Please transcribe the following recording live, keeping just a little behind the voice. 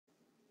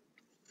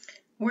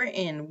We're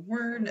in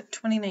Word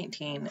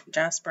 2019,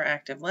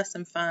 JasperActive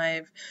Lesson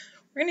 5.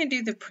 We're going to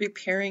do the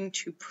Preparing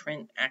to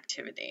Print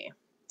activity.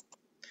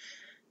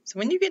 So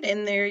when you get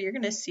in there, you're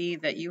going to see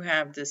that you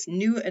have this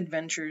New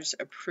Adventures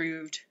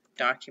Approved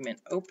document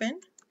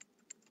open.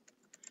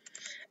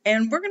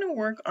 And we're going to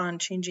work on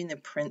changing the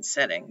print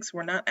settings.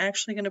 We're not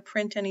actually going to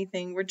print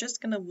anything. We're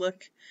just going to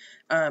look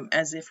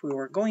as if we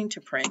were going to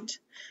print.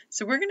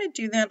 So we're going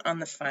to do that on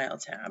the File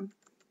tab.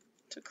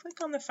 So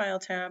click on the File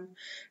tab,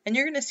 and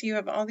you're going to see you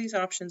have all these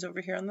options over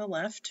here on the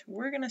left.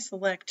 We're going to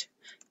select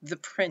the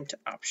Print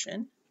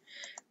option,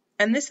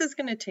 and this is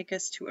going to take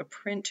us to a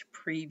Print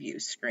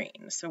Preview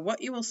screen. So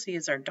what you will see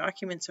is our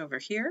documents over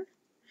here.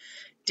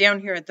 Down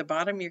here at the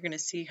bottom, you're going to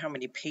see how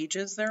many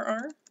pages there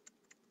are.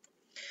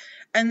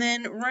 And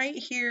then right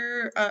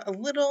here, a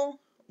little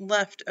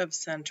left of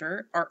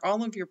center, are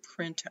all of your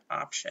print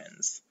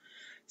options.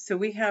 So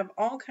we have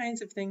all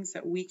kinds of things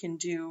that we can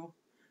do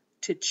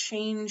to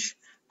change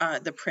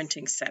the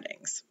printing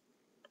settings.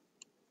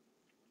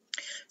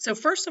 So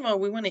first of all,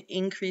 we want to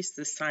increase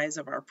the size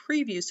of our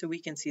preview so we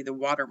can see the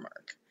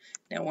watermark.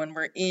 Now when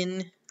we're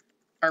in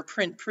our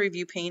print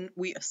preview pane,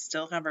 we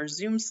still have our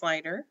zoom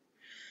slider.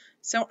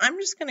 So I'm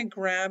just going to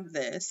grab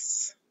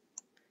this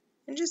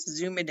and just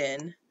zoom it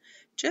in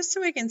just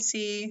so I can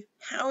see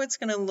how it's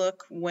going to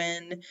look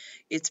when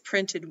it's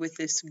printed with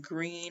this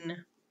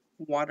green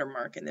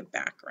watermark in the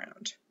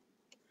background.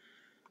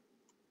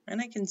 And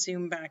I can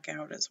zoom back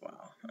out as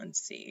well and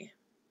see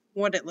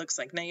what it looks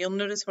like. Now you'll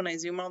notice when I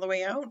zoom all the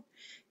way out,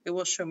 it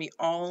will show me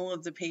all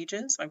of the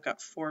pages. I've got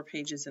 4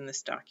 pages in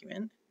this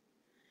document.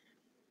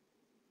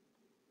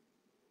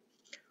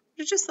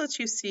 It just lets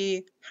you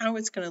see how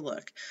it's going to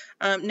look.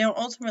 Now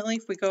ultimately,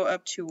 if we go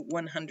up to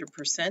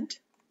 100%,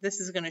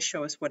 this is going to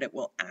show us what it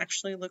will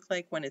actually look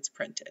like when it's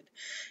printed.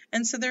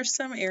 And so there's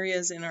some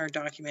areas in our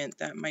document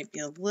that might be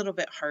a little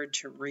bit hard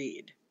to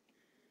read.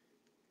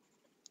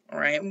 All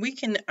right, we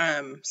can,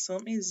 so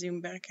let me zoom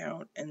back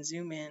out and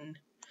zoom in.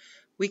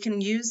 We can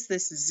use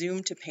this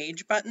zoom to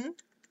page button.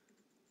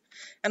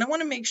 And I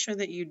want to make sure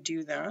that you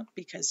do that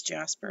because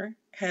Jasper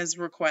has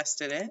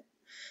requested it.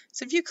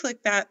 So if you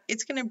click that,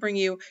 it's going to bring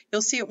you,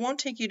 you'll see it won't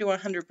take you to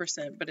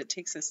 100%, but it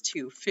takes us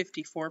to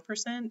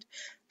 54%.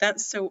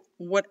 That's so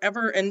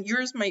whatever, and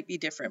yours might be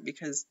different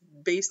because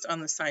based on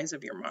the size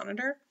of your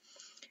monitor,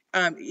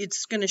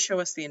 it's going to show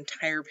us the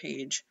entire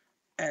page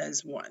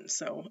as one.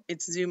 So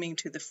it's zooming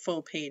to the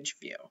full page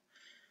view.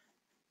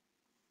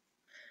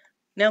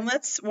 Now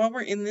while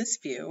we're in this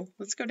view,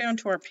 let's go down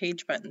to our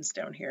page buttons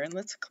down here and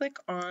let's click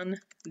on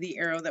the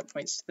arrow that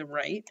points to the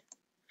right.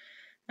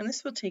 And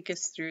this will take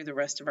us through the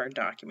rest of our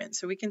document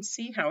so we can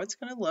see how it's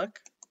going to look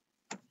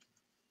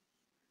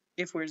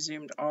if we're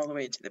zoomed all the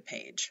way to the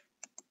page.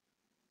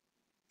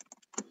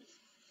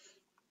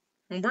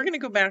 And we're going to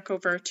go back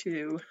over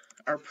to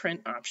our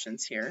print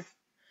options here.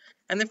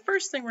 And the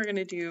first thing we're going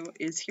to do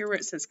is here where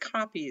it says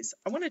copies,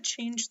 I want to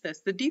change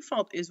this. The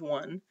default is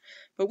 1,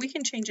 but we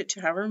can change it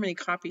to however many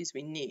copies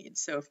we need.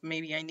 So if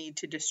maybe I need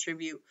to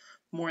distribute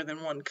more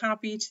than 1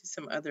 copy to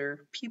some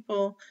other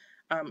people,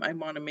 I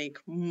want to make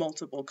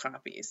multiple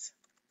copies.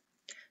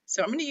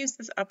 So I'm going to use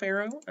this up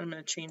arrow, and I'm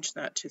going to change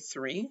that to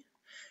 3.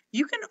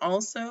 You can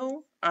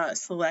also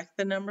select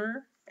the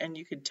number, and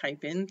you could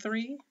type in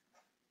 3.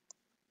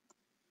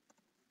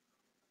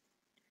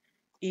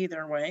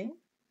 Either way.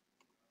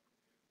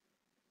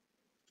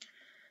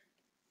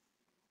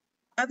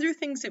 Other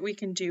things that we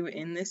can do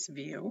in this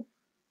view,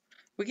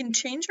 we can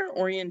change our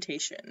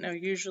orientation. Now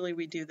usually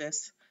we do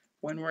this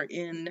when we're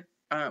in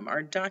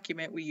our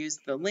document, we use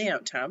the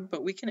Layout tab,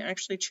 but we can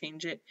actually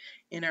change it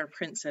in our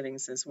print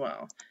settings as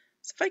well.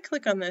 So if I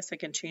click on this, I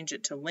can change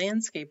it to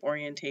Landscape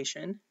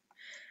Orientation,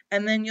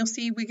 and then you'll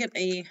see we get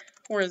a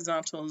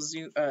horizontal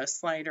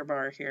slider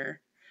bar here,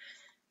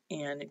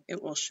 and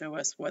it will show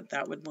us what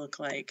that would look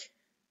like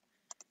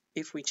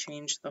if we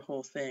change the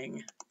whole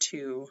thing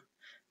to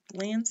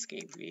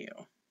Landscape View.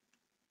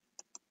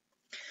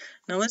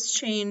 Now let's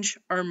change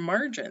our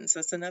margins.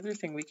 That's another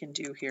thing we can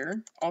do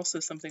here.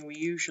 Also something we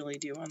usually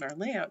do on our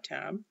Layout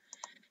tab.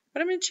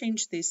 But I'm going to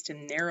change these to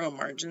narrow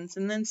margins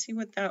and then see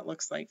what that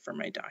looks like for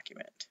my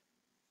document.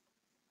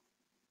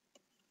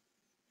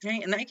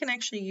 Okay, and I can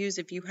actually use,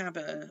 if you have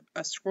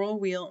a scroll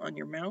wheel on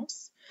your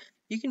mouse,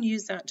 you can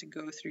use that to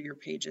go through your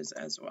pages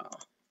as well.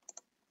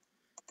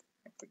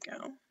 There we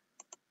go.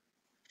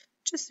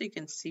 Just so you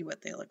can see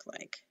what they look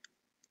like.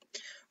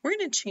 We're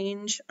going to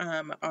change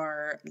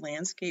our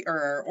landscape or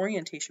our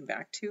orientation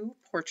back to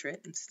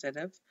portrait instead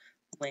of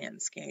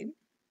landscape.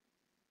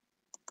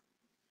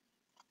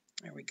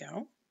 There we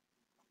go.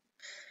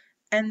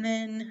 And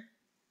then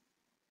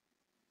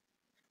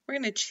we're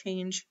going to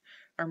change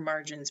our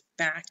margins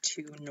back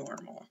to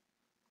normal.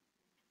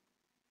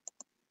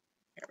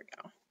 There we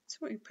go. So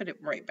we put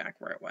it right back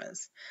where it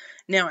was.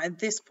 Now at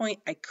this point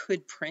I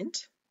could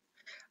print.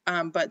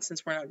 But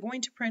since we're not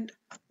going to print,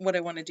 what I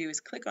want to do is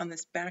click on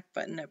this back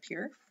button up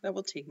here. That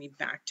will take me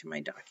back to my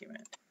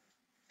document.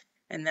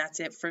 And that's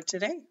it for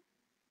today.